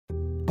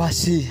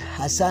Basi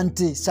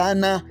asante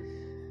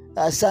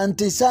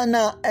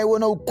sana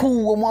wana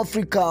ukuu wa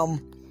Mwafrika.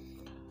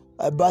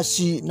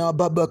 Basi na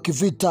baba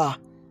kivita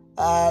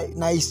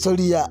na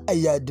historia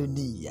ya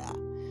dunia.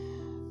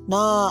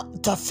 Na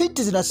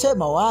tafiti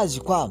zinasema wazi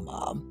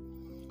kwamba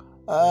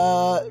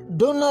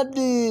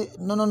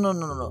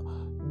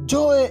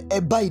Joe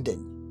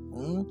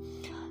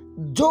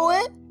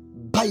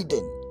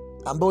Biden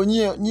ambao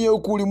nyie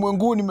huku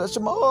ulimwenguni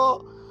mnasema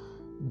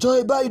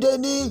Joe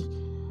Biden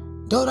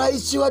ndo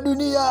rais wa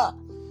dunia.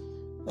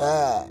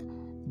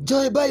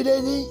 Joe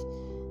Biden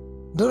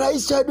ndo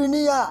rais wa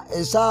dunia.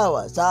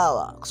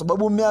 Sawa. Kwa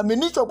sababu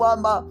mmeaminishwa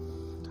kwamba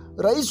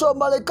rais wa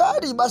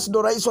Marekani basi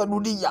ndo rais wa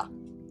dunia.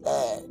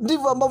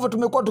 Ndivyo ambavyo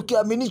tumekuwa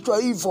tukiaminishwa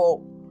hivyo.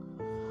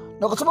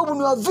 Na kwa sababu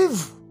ni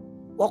wavivu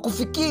wa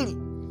kufikiri,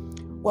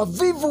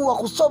 wavivu wa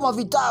kusoma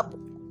vitabu,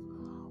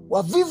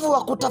 wavivu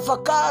wa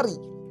kutafakari,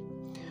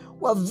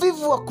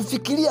 wavivu wa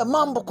kufikiria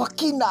mambo kwa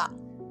kina,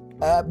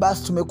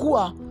 basi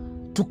tumekuwa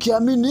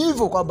tukiamini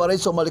hivyo kwamba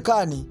rais wa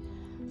Marekani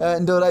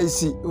ndio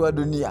rais wa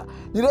dunia.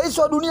 Ni rais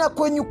wa dunia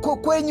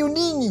kwenyu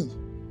ninyi.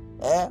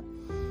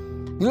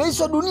 Ni rais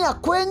wa dunia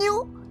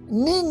kwenyu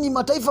ninyi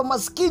mataifa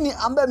maskini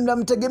ambaye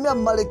mnamtegemea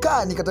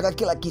Marekani katika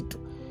kila kitu.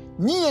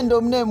 Nyie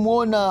ndio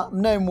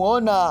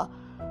mnayemuona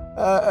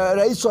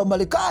rais wa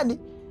Marekani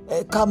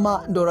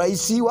kama ndo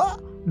rais wa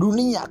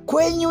dunia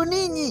kwenyu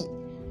ninyi.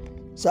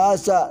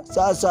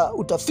 Sasa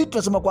utafiti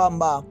unasema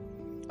kwamba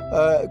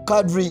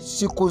kadri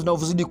siku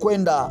zinavyozidi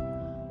kwenda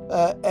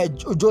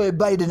Joe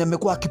Biden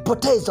amekuwa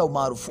akipoteza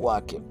umaarufu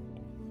wake.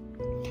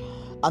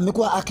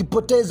 Amekuwa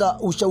akipoteza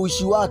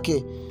ushawishi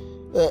wake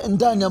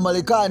ndani ya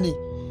Marekani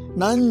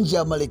na nje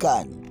ya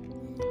Marekani.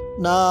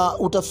 Na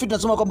utafiti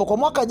unasema kwamba kwa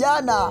mwaka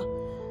jana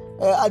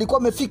alikuwa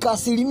amefika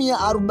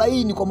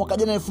 40% kwa mwaka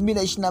jana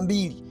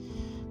 2022,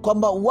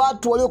 kwamba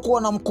watu waliokuwa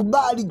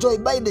wanamkubali Joe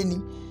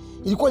Biden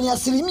ilikuwa ni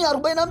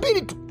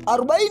 42% tu,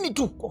 40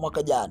 tu kwa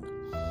mwaka jana.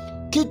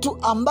 Kitu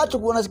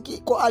ambacho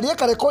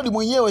aliweka rekodi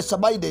mwenyewe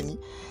Biden,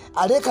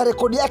 aliweka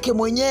rekodi yake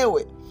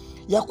mwenyewe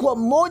ya kuwa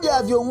mmoja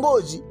ya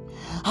viongozi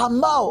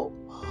ambao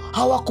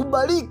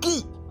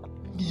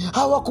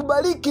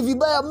hawakubaliki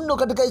vibaya mno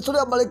katika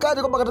historia ya Marekani,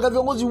 kwamba katika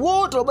viongozi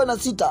wote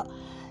 46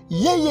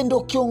 yeye ndo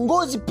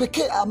kiongozi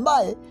pekee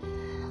ambaye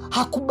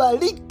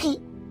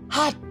hakubaliki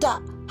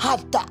hata.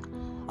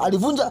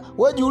 Alivunja,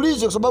 wewe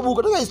jiulize, kwa sababu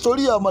katika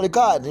historia ya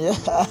Marekani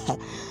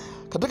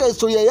katika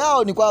historia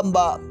yao ni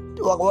kwamba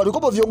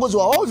walikuwa viongozi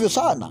wa ovyo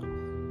sana,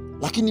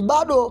 lakini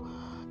bado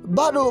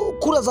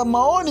kura za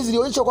maoni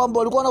zilionyesha kwamba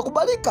walikuwa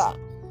wanakubalika.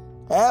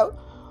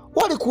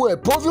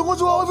 Walikuwepo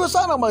viongozi wa ovyo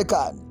sana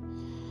Marekani,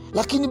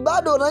 lakini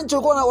bado wananchi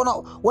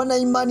walikuwa wana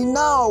imani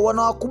nao,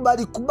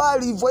 wanawakubali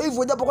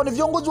hivyo japo kwa ni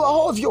viongozi wa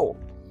ovyo.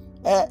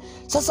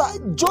 Sasa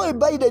Joe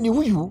Biden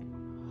huyu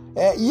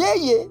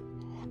yeye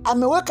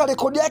ameweka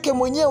rekodi yake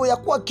mwenyewe ya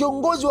kuwa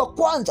kiongozi wa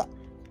kwanza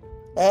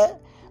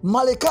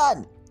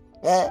Marekani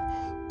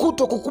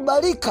kuto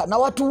kukubalika na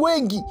watu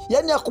wengi.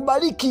 Yani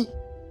akubaliki.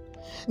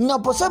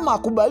 Ninaposema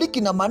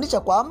akubaliki na maanisha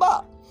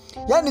kwamba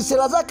yani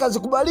sera zake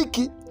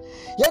hazikubaliki.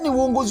 Yani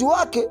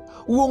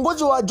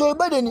uongozi wa Joe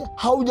Biden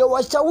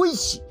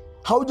haujawashawishi,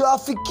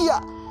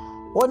 haujawafikia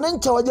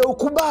wananchi,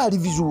 hawajaukubali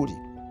vizuri.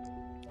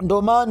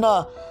 Ndio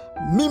maana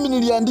mimi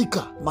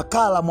niliandika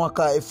makala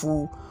mwaka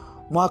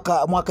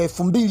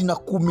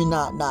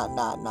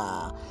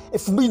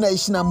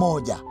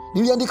 2021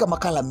 niliandika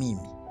makala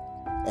mimi.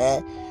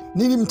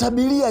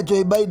 Nilimtabiria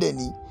Joe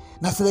Biden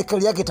na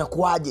serikali yake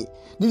itakuwaje.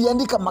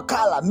 Niliandika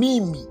makala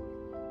mimi.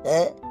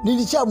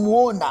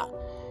 Nilishamuona.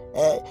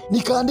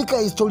 Nikaandika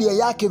historia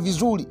yake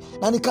vizuri,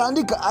 na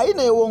nikaandika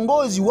aina ya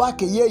uongozi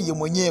wake yeye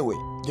mwenyewe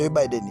Joe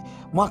Biden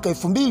mwaka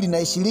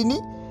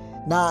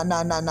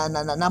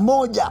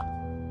 2021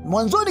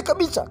 mwanzoni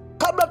kabisa,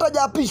 kabla hata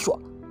hajaapishwa.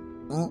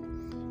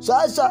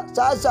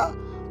 Sasa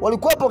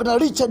walikuwa hapo na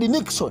Richard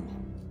Nixon.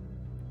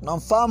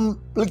 Namfahamu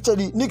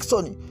Richard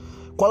Nixon,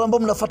 kwa wale ambao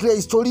mnafuatilia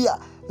historia.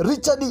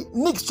 Richard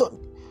Nixon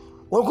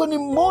walikuwa ni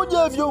mmoja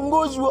wa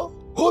viongozi wa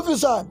hovyo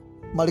sana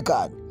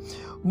Marekani,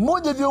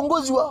 mmoja wa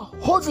viongozi wa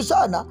hovyo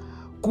sana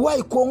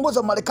kuwahi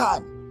kuongoza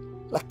Marekani.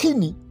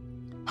 Lakini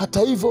hata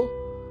hivyo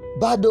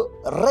bado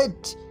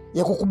rate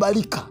ya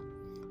kukubalika,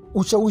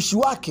 ushawishi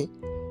wake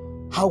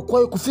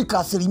haukuwahi kufika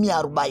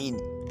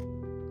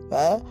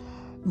 40%.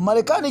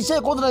 Marekani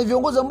ishaye kwanza na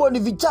viongozi ambao ni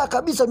vichaa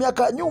kabisa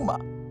miaka ya nyuma.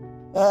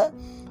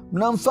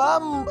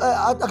 Mnamfahamu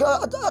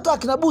hata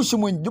akina Bush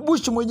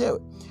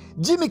mwenyewe,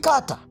 Jimmy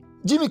Carter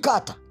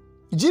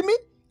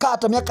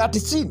miaka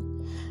 90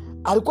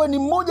 alikuwa ni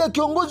mmoja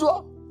kiongozi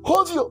wa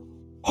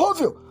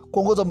hovyo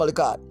kuongoza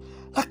Marekani,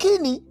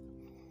 lakini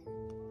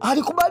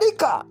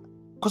alikubalika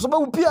kwa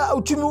sababu pia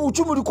uchumi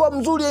ulikuwa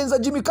mzuri enza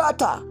Jimmy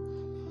Carter.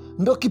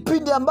 Ndio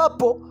kipindi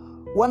ambapo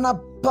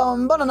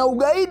wanapambana na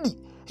ugaidi,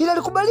 ila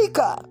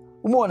alikubalika.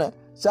 Umeona?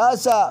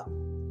 Sasa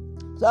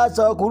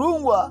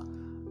wakurungwa,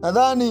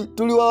 nadhani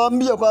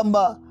tuliwaambia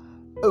kwamba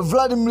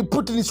Vladimir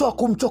Putin sio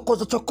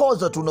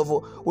kumchokoza tu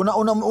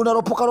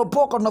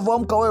unaropoka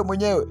unavyoamka wewe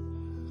mwenyewe.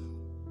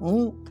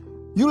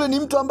 Yule ni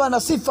mtu ambaye ana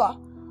sifa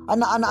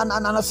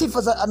ana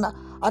sifa za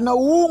ana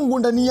uungu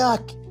ndani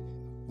yake.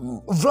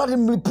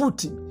 Vladimir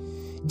Putin,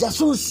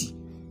 jasusi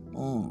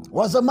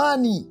wa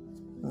zamani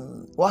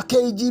wa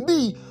KGB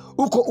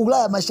huko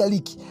Ulaya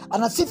Mashariki,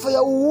 ana sifa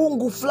ya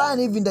uungu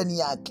fulani hivi ndani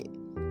yake.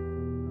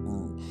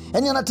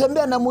 Yaani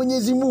anatembea na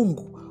Mwenyezi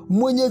Mungu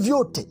mwenye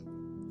vyote.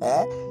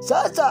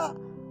 Sasa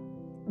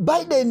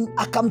Biden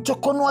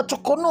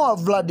akamchokonoa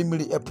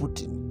Vladimir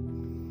Putin.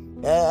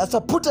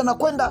 Sasa Putin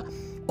anakwenda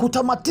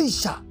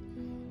kutamatisha,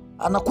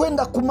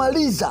 anakwenda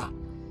kumaliza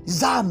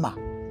zama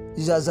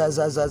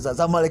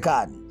za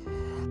Marekani.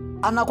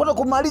 Anakwenda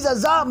kumaliza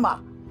zama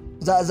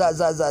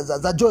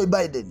za Joe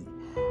Biden.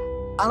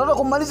 Anakwenda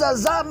kumaliza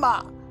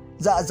zama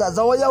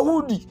za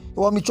Wayahudi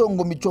wa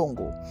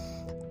michongo.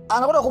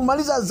 Anakwenda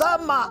kumaliza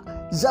zama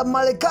za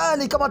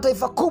Marekani kama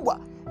taifa kubwa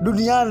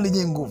duniani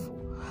lenye nguvu.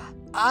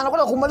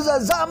 Anakwenda kumaliza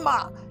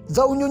zama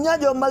za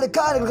unyonyaji wa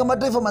Marekani katika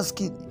mataifa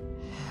maskini.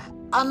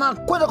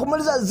 Anakwenda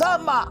kumaliza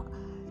zama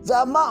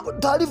za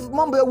taarifa,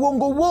 mambo ya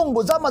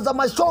uongo, zama za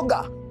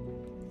mashoga.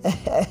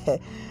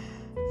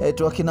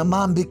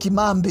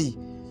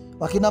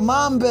 Wakina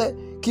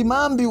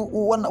Kimambi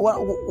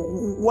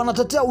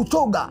wanatetea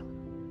uchoga.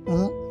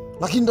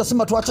 Lakini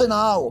ndasema tuachane na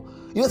hao.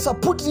 Ile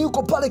Putin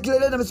yuko pale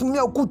kileleni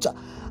amesimamia ukucha.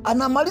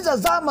 Anamaliza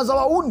zama za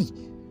wauni.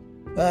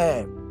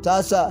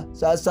 Sasa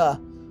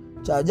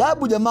cha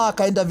ajabu jamaa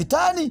kaenda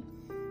vitani.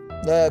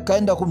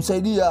 Kaenda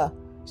kumsaidia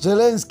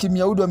Zelensky,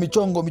 Myahudi wa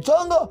michongo.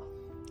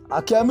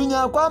 Akiamini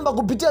kwamba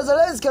kupitia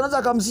Zelensky anaweza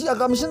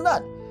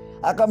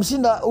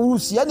akamshinda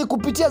Urusi. Yaani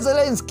kupitia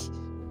Zelensky.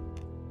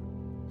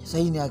 Sasa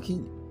hii ni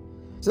akili.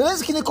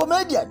 Zelensky ni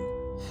comedian.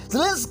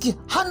 Zelensky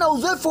hana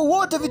uzoefu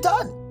wote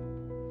vitani.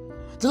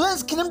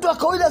 Zelensky ni mtu wa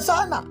kawaida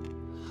sana.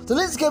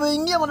 Zelensky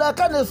ameingia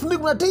madarakani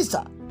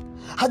 2019.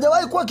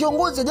 Hajawahi kuwa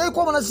kiongozi, hajawahi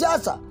kuwa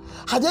mwanasiasa,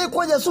 hajawahi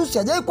kuwa jasusi,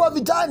 hajawahi kuwa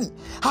vitani.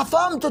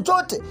 Hafahamu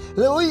chochote.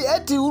 Leo hii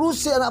eti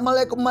Urusi na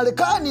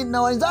Marekani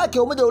na wenzake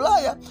wa Umoja wa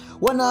Ulaya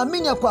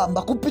wanaamini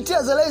kwamba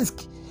kupitia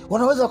Zelensky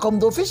wanaweza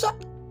wakamdhoofisha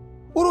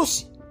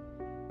Urusi.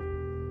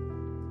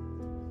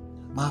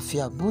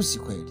 Mafia mbusi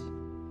kweli.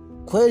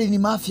 Kweli ni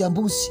mafia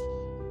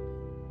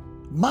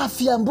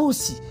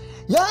mbusi.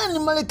 Yaani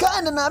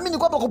Marekani anaamini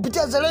kwamba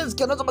kupitia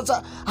Zelensky anaweza basi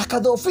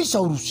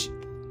akadhoofisha Urusi,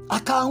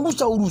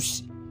 akaangusha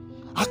Urusi,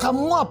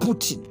 akamng'oa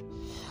Putin,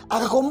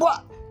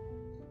 akakomboa.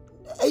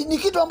 Ni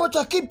kitu ambacho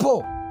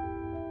hakipo.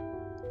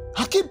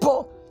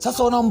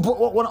 Sasa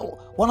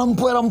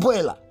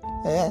wanampwela.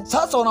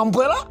 Sasa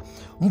wanampwela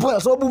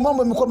sababu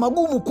mambo yamekuwa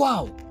magumu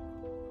kwao.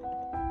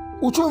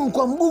 Uchumi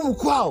umekuwa mgumu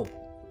kwao.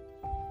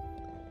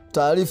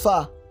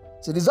 Taarifa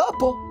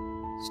zilizopo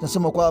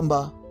zinasema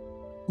kwamba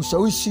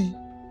ushawishi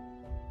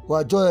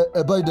wa Joe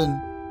Biden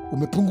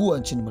umepungua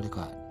nchini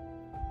Marekani.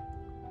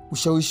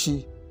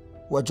 Ushawishi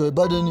wa Joe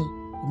Biden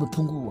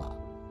umepungua.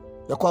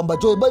 Ya kwamba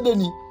Joe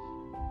Biden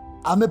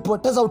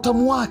amepoteza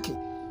utamu wake.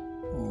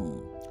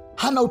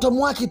 Hana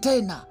utamu wake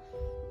tena.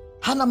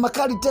 Hana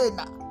makali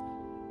tena.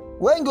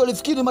 Wengi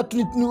walifikiri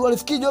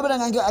Joe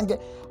Biden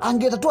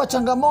angetatua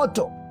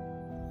changamoto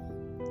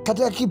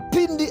katika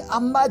kipindi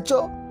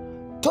ambacho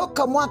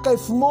toka mwaka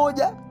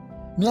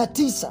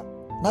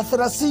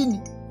 1930,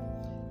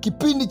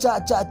 kipindi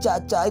cha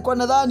ilikuwa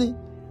nadhani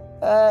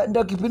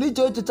ndio kipindi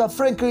hicho cha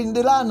Franklin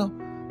Delano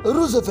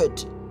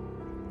Roosevelt,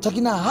 cha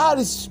kina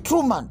Harris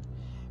Truman.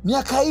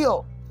 Miaka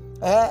hiyo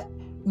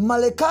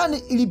Marekani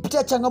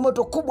ilipitia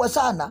changamoto kubwa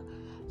sana,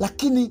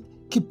 lakini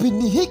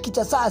kipindi hiki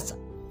cha sasa,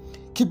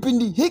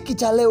 kipindi hiki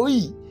cha leo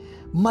hii,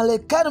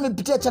 Marekani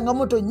imepitia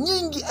changamoto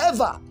nyingi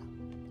ever.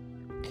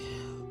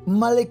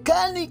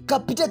 Marekani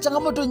kapitia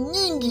changamoto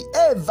nyingi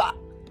ever.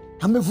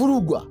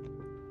 Amevurugwa.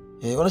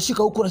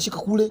 Wanashika huko, wanashika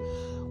kule.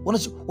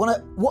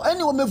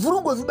 Yaani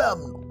wamevurugwa vibaya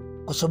mno.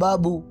 Kwa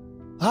sababu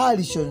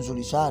hali sio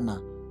nzuri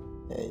sana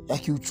ya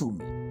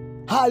kiuchumi.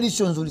 Hali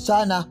sio nzuri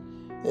sana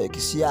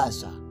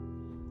kisiasa.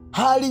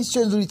 Hali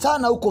sio nzuri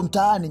sana huko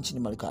mtaani nchini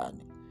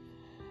Marekani.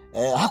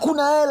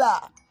 Hakuna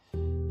hela.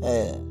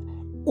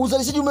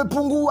 Uzalishaji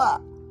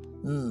umepungua.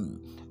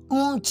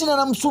 Mchina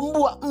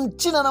anamsumbua.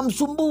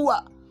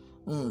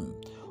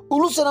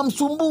 Urusi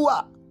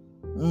anamsumbua.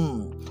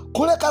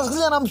 Korea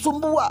Kaskazini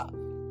anamsumbua.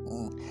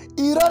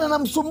 Iran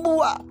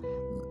anamsumbua.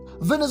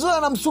 Venezuela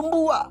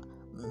anamsumbua.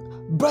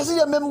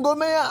 Brazil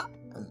amemgomea.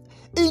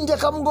 India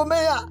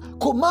kamgomea.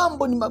 Kwa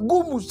mambo ni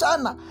magumu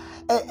sana.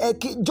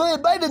 Joe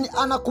Biden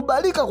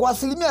anakubalika kwa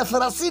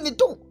 30%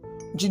 tu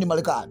nchini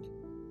Marekani.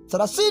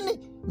 30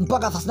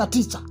 mpaka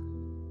 39.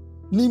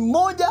 Ni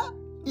mmoja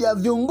ya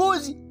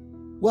viongozi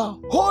wa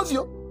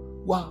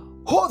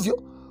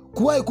hovyo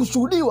kuwahi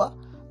kushuhudiwa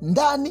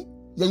ndani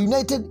ya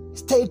United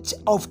States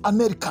of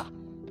America.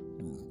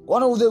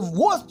 One of the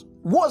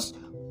worst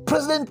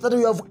president that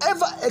we have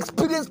ever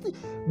experienced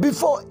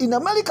before in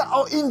America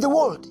or in the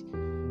world.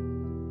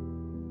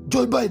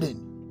 Joe Biden.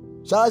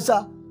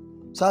 Sasa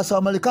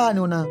Wamarekani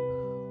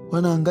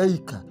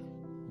wanahangaika.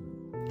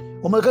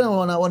 Wamarekani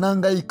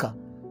wanahangaika.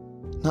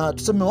 Na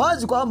tuseme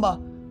wazi kwamba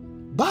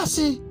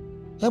basi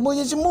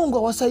Mwenyezi Mungu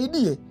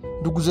awasaidie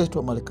ndugu zetu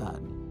wa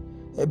Marekani.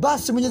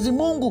 Basi Mwenyezi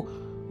Mungu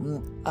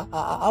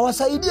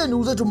awasaidie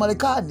ndugu zetu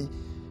Marekani,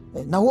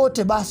 na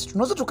wote basi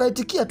tunaweza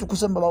tukaitikia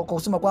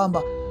kusema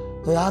kwamba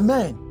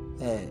amen.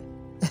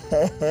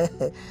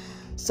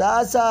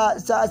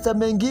 Sasa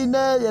mengine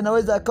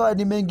yanaweza akawa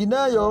ni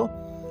mengineyo,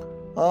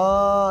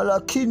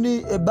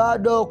 lakini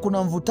bado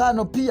kuna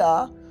mvutano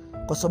pia,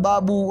 kwa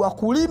sababu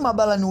wakulima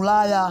barani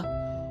Ulaya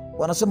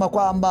wanasema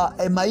kwamba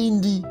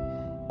mahindi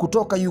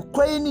kutoka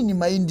Ukraine ni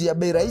mahindi ya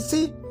bei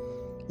rahisi,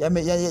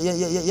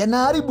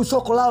 yanaharibu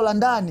soko lao la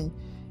ndani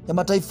ya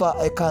mataifa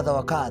kadha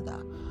wa kadha.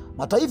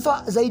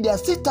 Mataifa zaidi ya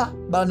 6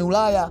 barani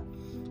Ulaya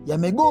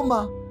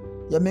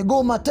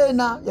yamegoma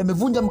tena,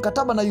 yamevunja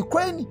mkataba na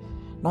Ukraine,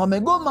 na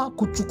wamegoma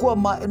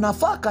kuchukua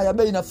nafaka ya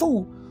bei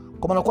nafuu,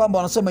 kwa maana kwamba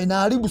wanasema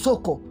inaharibu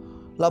soko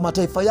la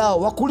mataifa yao.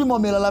 Wakulima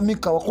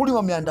wamelalamika, wakulima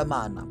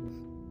wameandamana.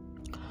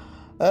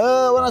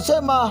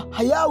 Wanasema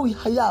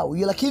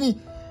hayawi lakini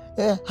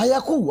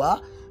hayakuwa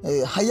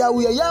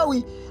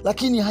hayawi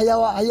lakini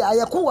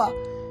hayakuwa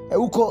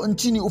huko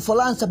nchini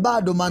Ufaransa.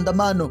 Bado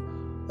maandamano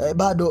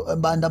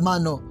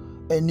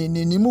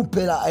ni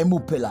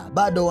mupela.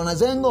 Bado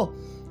wanazengo,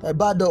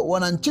 bado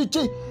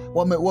wananchichi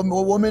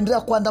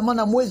wameendelea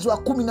kuandamana mwezi wa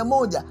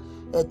 11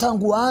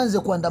 tangu waanze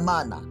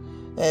kuandamana.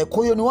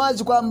 Kwa hiyo ni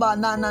wazi kwamba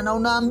na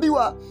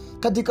unaambiwa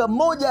katika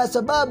moja ya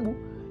sababu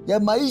ya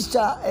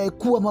maisha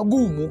kuwa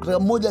magumu, katika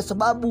moja ya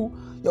sababu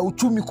ya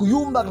uchumi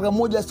kuyumba, katika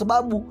moja ya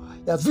sababu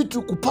ya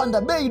vitu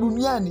kupanda bei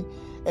duniani,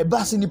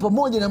 basi ni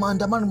pamoja na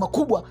maandamano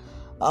makubwa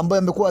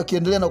ambayo yamekuwa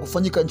yakiendelea na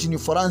kufanyika nchini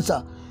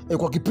Ufaransa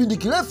kwa kipindi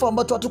kirefu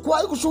ambacho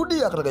hatukuwahi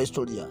kushuhudia katika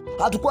historia.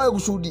 Hatukuwahi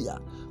kushuhudia.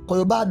 Kwa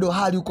hiyo bado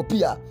hali huko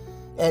pia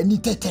ni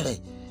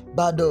tetele.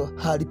 Bado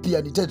hali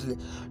pia ni tetele.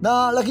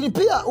 Lakini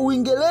pia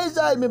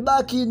Uingereza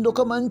imebaki ndo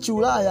kama nchi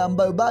Ulaya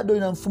ambayo bado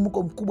ina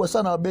mfumuko mkubwa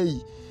sana wa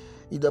bei.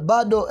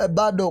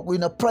 Bado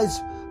ina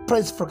price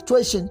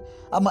fluctuation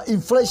ama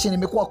inflation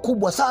imekuwa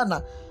kubwa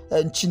sana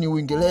nchini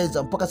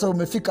Uingereza, mpaka sasa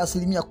umefika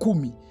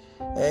 10%.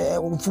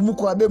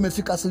 Mfumuko wa bei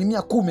umefika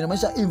 10%, na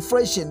maana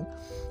inflation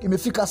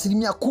imefika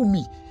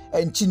 10%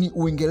 nchini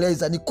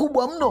Uingereza. Ni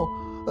kubwa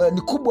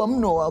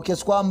mno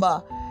kiasi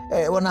kwamba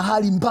wana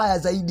hali mbaya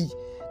zaidi,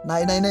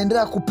 na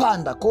inaendelea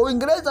kupanda. Kwa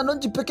Uingereza ndio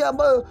nchi pekee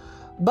ambayo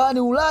barani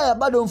Ulaya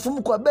bado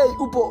mfumuko wa bei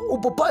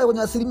upo pale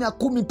kwenye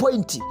 10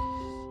 point.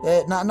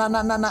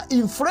 Na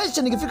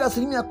inflation ikifika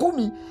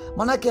 10%,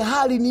 maana yake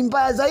hali ni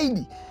mbaya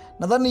zaidi.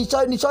 Nadhani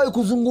nishawahi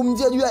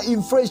kuzungumzia juu ya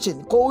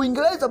inflation. Kwa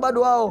Uingereza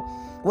bado wao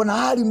wana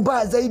hali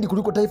mbaya zaidi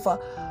kuliko taifa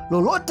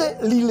lolote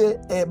lile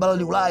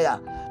barani Ulaya.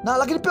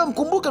 Lakini pia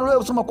mkumbuke ndio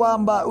kusema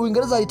kwamba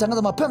Uingereza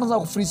alitangaza mapema sana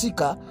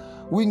kufilisika.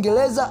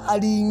 Uingereza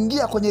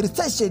aliingia kwenye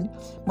recession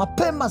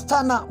mapema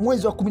sana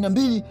mwezi wa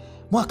 12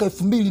 mwaka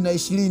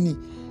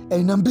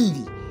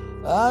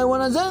 2022.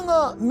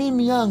 Wanazenga,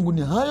 mimi yangu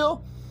ni hayo,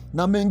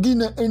 na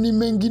mengine ni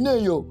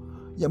mengineyo.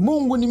 Ya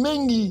Mungu ni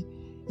mengi,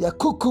 ya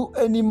kuku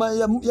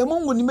ya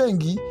Mungu ni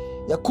mengi,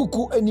 ya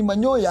kuku ni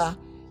manyoya,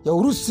 ya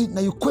Urusi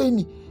na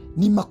Ukraine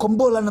ni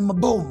makombola na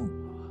mabomu.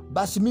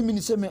 Basi mimi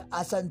niseme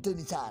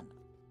asanteni sana.